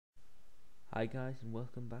Hi guys, and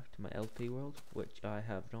welcome back to my LP world, which I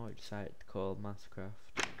have now decided to call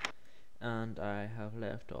Msa-Craft. And I have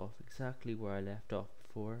left off exactly where I left off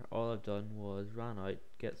before. All I've done was ran out,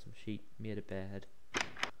 get some sheep, made a bed.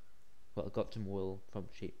 Well, I got some wool from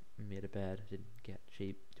sheep and made a bed. I didn't get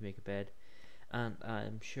sheep to make a bed. And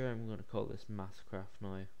I'm sure I'm going to call this Msa-Craft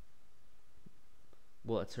now.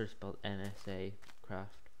 Well, it's sort of spelled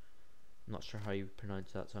N-S-A-Craft. I'm not sure how you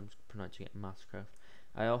pronounce that, so I'm just pronouncing it Msa-Craft.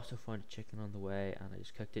 I also found a chicken on the way and I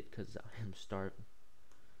just cooked it because I am starving.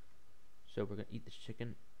 So we're going to eat this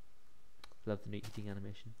chicken. Love the new eating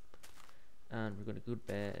animation. And we're going to go to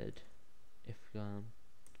bed. If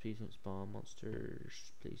please don't spawn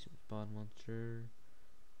monsters. Please don't spawn monster.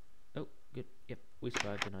 Oh, good. Yep, we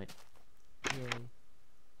survived the night. Yay.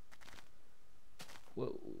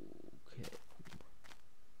 Whoa, okay.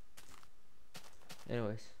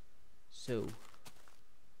 Anyways, so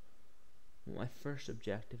my first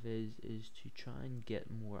objective is to try and get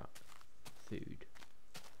more food,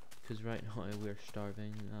 because right now we're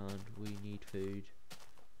starving and we need food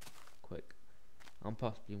quick, and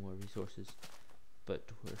possibly more resources,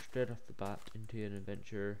 but we're straight off the bat into an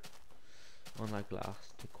adventure. Unlike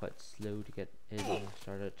last, took quite slow to get in when I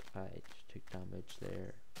started. I just took damage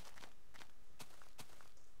there.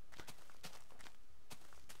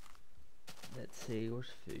 Let's see,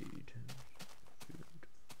 where's food?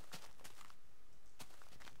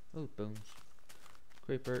 Oh, bones.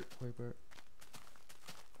 Creeper. Creeper.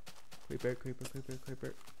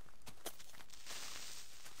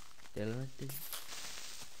 Skeleton.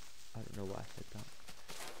 I don't know why I said that.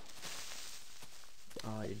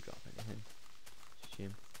 Oh, I didn't drop anything.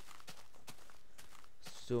 Shame.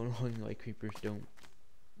 So annoying why creepers don't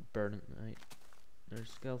burn at night. There's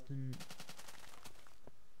a skeleton.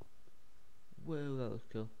 Whoa, that looks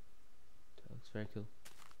cool. That looks very cool.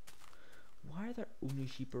 Why are there only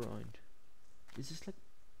sheep around? Is this like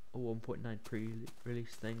a 1.9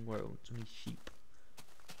 pre-release thing where it's only sheep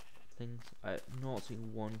things? I've not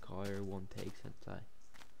seen one cow or one pig since I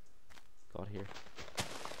got here.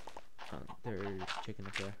 And there's chicken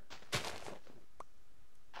up there.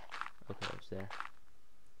 Okay, it's there.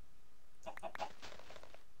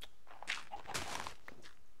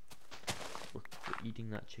 We're eating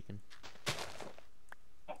that chicken.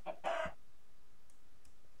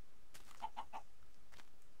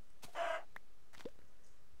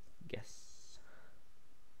 Yes.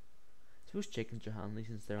 I suppose chickens are handy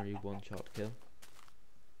since they're only one shot kill.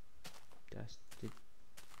 I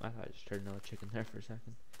thought I just heard another chicken there for a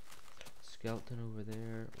second. Skeleton over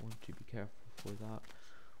there. Want to be careful for that.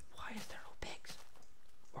 Why is there no pigs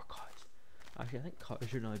or cows? Actually, I think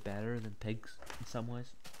cows are now better than pigs in some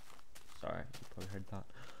ways. Sorry, you probably heard that.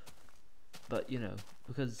 But you know,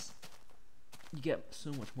 because you get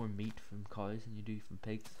so much more meat from cows than you do from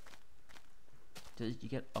pigs. You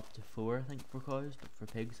get up to 4, I think, for cows, but for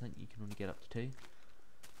pigs, I think you can only get up to 2.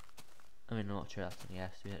 I mean, I'm not sure that's any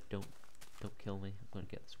estimate. Don't kill me. I'm gonna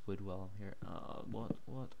get this wood while I'm here.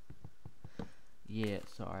 What? Yeah,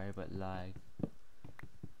 sorry about lag.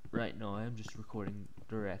 Right now, I'm just recording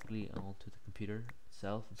directly onto the computer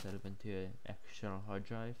itself instead of into an external hard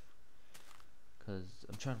drive. Cause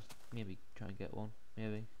I'm trying to maybe try and get one,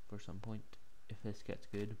 maybe for some point if this gets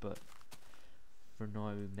good. But for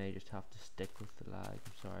now, we may just have to stick with the lag.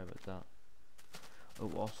 I'm sorry about that.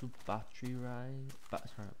 Oh, also battery wise,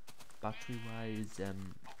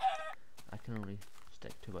 I can only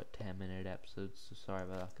stick to about 10-minute episodes, so sorry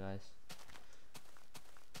about that, guys.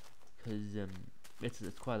 Cause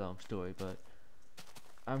it's quite a long story, but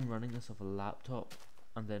I'm running this off a laptop,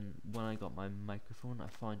 and then when I got my microphone, I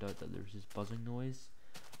found out that there's this buzzing noise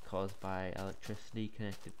caused by electricity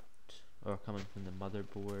connected or coming from the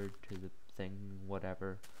motherboard to the thing,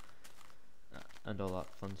 whatever, and all that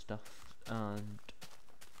fun stuff. And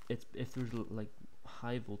if there's like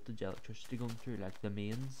high voltage electricity going through, like the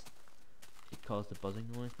mains, it caused a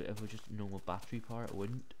buzzing noise. But if it was just normal battery power, it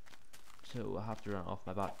wouldn't. So I have to run it off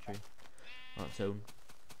my battery on its own.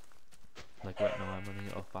 Like right now, I'm running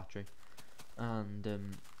it off battery,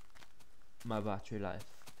 and my battery life,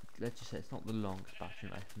 let's just say it's not the longest battery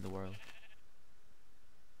life in the world.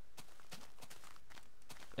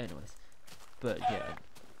 Anyways, but yeah,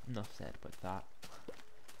 enough said about that.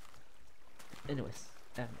 Anyways,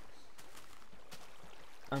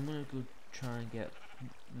 I'm gonna go try and get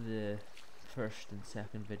the first and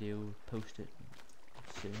second video posted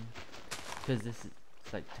soon, because this is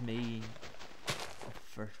like, to me, the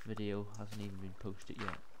first video hasn't even been posted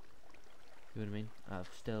yet. You know what I mean?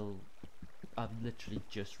 I've literally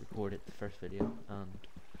just recorded the first video, and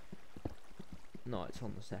no, it's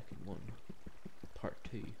on the second one, part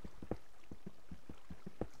 2.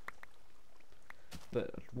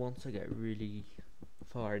 But once I get really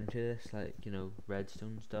far into this, like, you know,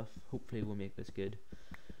 redstone stuff, hopefully we'll make this good.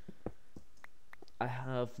 I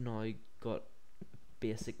have now got a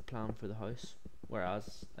basic plan for the house,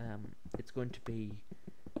 whereas it's going to be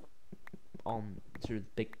on sort of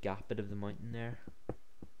the big gap bit of the mountain there,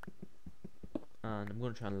 and I'm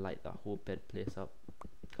going to try and light that whole bit place up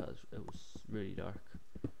because it was really dark.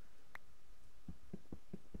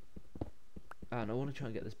 And I want to try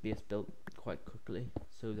and get this base built quite quickly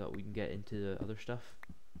so that we can get into the other stuff.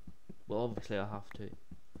 Well, obviously I'll have to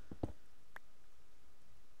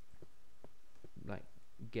like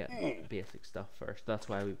get basic stuff first. That's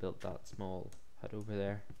why we built that small hut over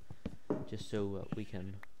there, just so we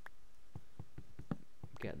can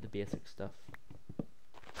get the basic stuff.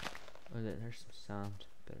 Oh, there's some sand.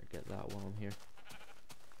 Better get that while I'm here,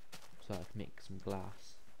 so I can make some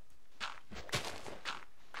glass.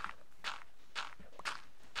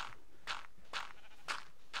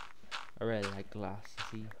 I really like glass,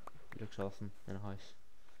 you see, it looks awesome in a house,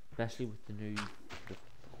 especially with the new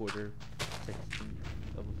quarter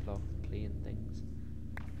 16th of a clock play and things.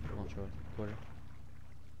 I'm not sure what's the quarter.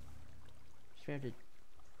 Just fair to,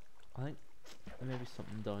 I think there may be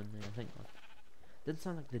something down there. I think that didn't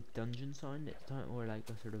sound like the dungeon sound, it sounded more like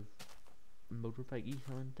a sort of motorbike-y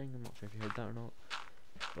sound thing. I'm not sure if you heard that or not,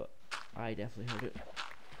 but I definitely heard it.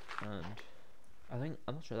 And I think,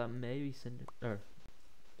 I'm not sure, that may be or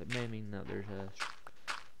that may mean that there's a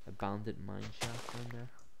abandoned mine shaft down there,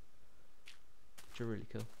 which are really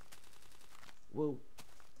cool. Whoa.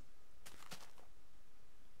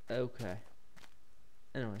 Okay.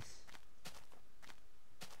 Anyways,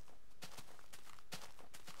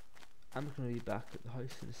 I'm gonna be back at the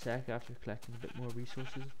house in a sec after collecting a bit more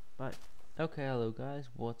resources. Bye. Okay, hello guys,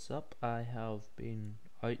 what's up? I have been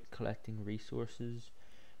out collecting resources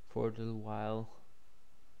for a little while.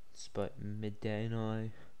 It's about midday now,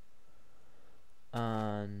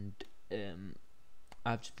 and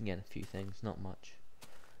I've just been getting a few things, not much,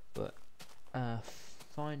 but I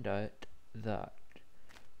found out that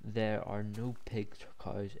there are no pigs or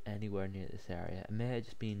cows anywhere near this area. It may have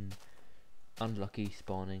just been unlucky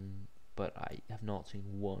spawning, but I have not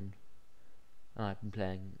seen one, and I've been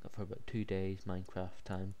playing for about 2 days Minecraft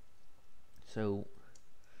time, so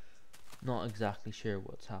not exactly sure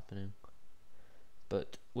what's happening.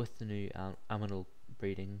 But with the new animal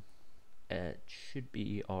breeding, it should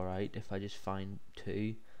be alright. If I just find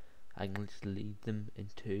 2, I can just lead them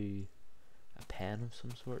into a pen of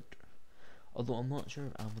some sort. Although I'm not sure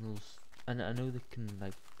if animals, and I know they can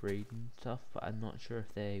like breed and stuff, but I'm not sure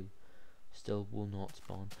if they still will not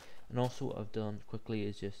spawn. And also what I've done quickly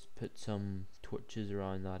is just put some torches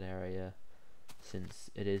around that area, since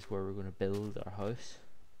it is where we're going to build our house,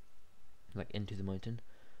 like into the mountain.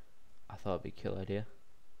 I thought it'd be a cool idea.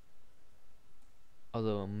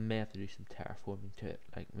 Although I may have to do some terraforming to it,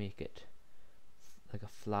 like make it like a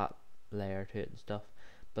flat layer to it and stuff,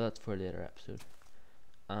 but that's for a later episode.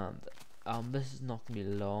 And this is not going to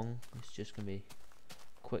be long, it's just going to be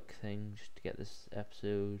a quick thing just to get this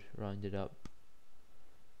episode rounded up.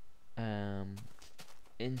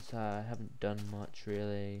 Inside I haven't done much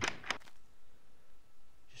really,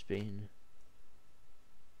 just been,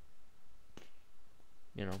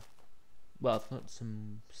 you know, well, I've got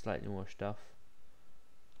some slightly more stuff.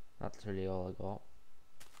 That's really all I got.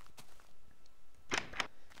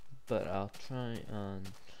 But I'll try and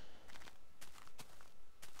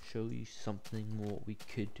show you something what we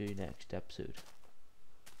could do next episode.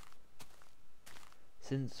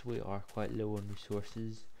 Since we are quite low on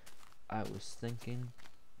resources, I was thinking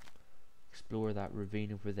explore that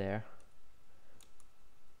ravine over there,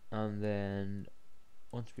 and then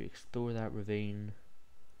once we explore that ravine,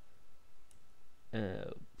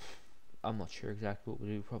 I'm not sure exactly what we'll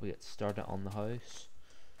do. Probably get started on the house.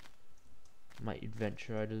 Might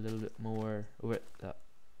adventure out a little bit more. Oh, wait.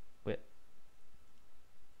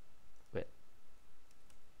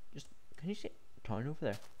 Just, can you see town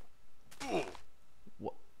over there?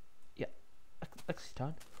 What? Yeah, I see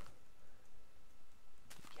town.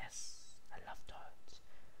 Yes, I love towns.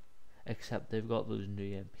 Except they've got those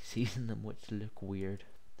new NPCs in them which look weird.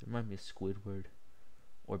 They remind me of Squidward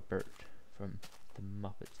or Bert from the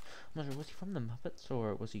Muppets. I'm not sure, was he from the Muppets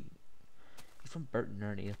or was he? He's from Bert and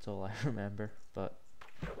Ernie, that's all I remember, but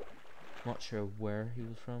not sure where he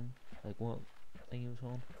was from, like what thing he was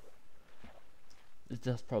on.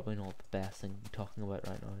 That's probably not the best thing to be talking about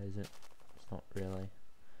right now, is it? It's not really.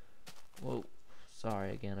 Whoa,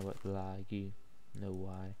 sorry again about the lag, you know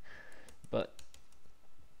why. But,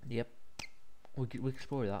 yep, we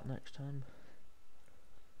explore that next time.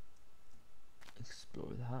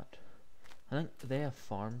 Explore that. I think they have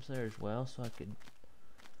farms there as well, so I could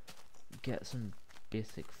get some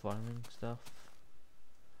basic farming stuff.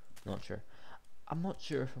 Not sure. I'm not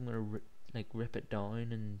sure if I'm gonna rip it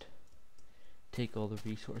down and take all the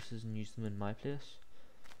resources and use them in my place,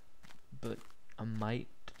 but I might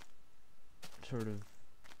sort of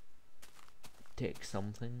take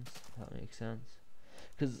some things, if that makes sense,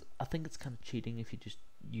 because I think it's kind of cheating if you just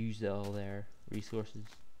use all their resources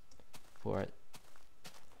for it.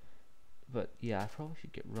 But yeah, I probably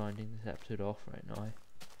should get rounding this episode off right now.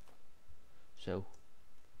 So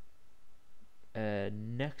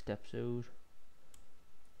next episode,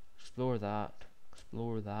 explore that,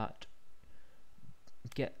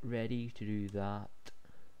 get ready to do that,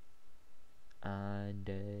 and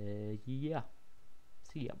yeah,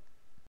 see ya.